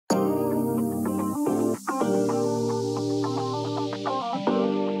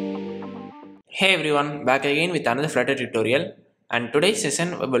Hey everyone, back again with another Flutter tutorial, and today's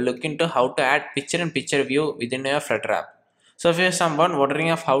session we will look into how to add picture-in-picture view within your Flutter app. So if you are someone wondering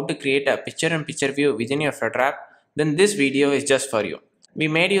of how to create a picture-in-picture view within your Flutter app, then this video is just for you. We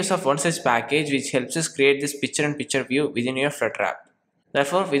made use of one such package which helps us create this picture-in-picture view within your Flutter app.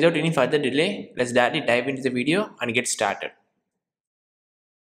 Therefore, without any further delay, let's directly dive into the video and get started.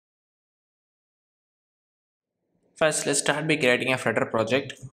 First, let's start by creating a Flutter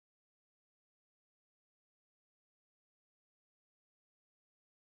project.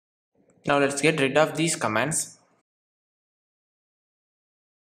 Now let's get rid of these commands.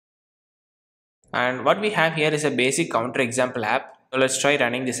 And what we have here is a basic counter example app. So let's try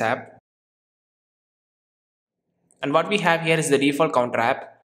running this app. And what we have here is the default counter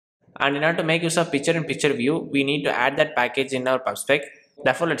app. And in order to make use of picture-in-picture view, we need to add that package in our PubSpec.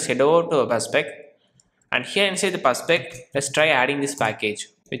 Therefore, let's head over to our PubSpec. And here inside the PubSpec, let's try adding this package,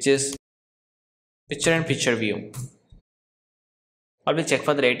 which is picture-in-picture view. I will check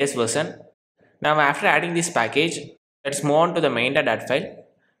for the latest version. Now after adding this package, let's move on to the main.dat file.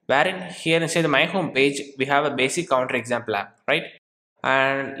 Wherein here inside the my home page, we have a basic counter example app, right?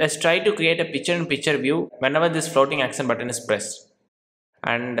 And let's try to create a picture-in-picture view whenever this floating action button is pressed.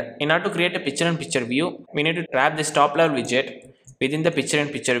 And in order to create a picture-in-picture view, we need to grab this top level widget within the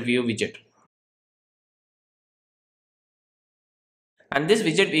picture-in-picture view widget. And this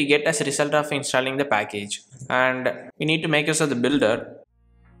widget we get as a result of installing the package. And we need to make use of the builder.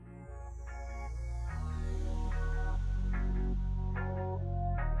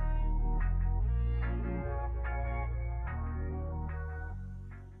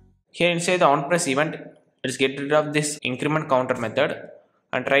 Here inside the onPress event, let's get rid of this increment counter method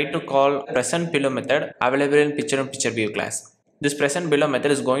and try to call present below method available in picture-in-picture view class. This present below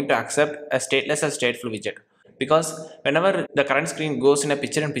method is going to accept a stateless or stateful widget, because whenever the current screen goes in a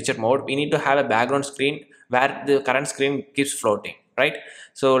picture-in-picture mode, we need to have a background screen where the current screen keeps floating, right?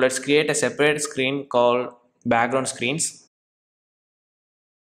 So let's create a separate screen called background screens.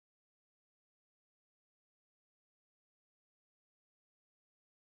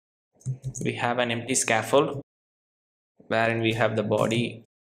 We have an empty scaffold wherein we have the body.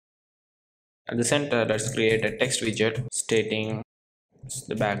 At the center, let's create a text widget stating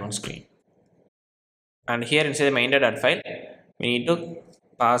the background screen. And here inside the main.dat file, we need to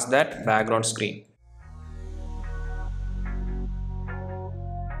pass that background screen.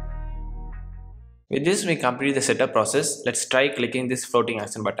 With this, we complete the setup process. Let's try clicking this floating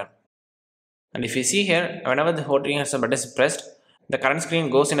action button. And if you see here, whenever the floating action button is pressed, the current screen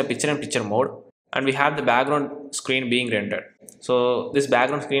goes in a picture-in-picture mode, and we have the background screen being rendered. So this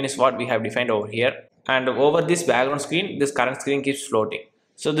background screen is what we have defined over here, and over this background screen, this current screen keeps floating.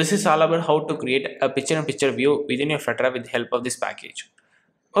 So this is all about how to create a picture-in-picture view within your Flutter with the help of this package.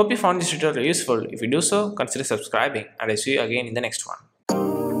 Hope you found this tutorial useful. If you do so, consider subscribing, and I'll see you again in the next one.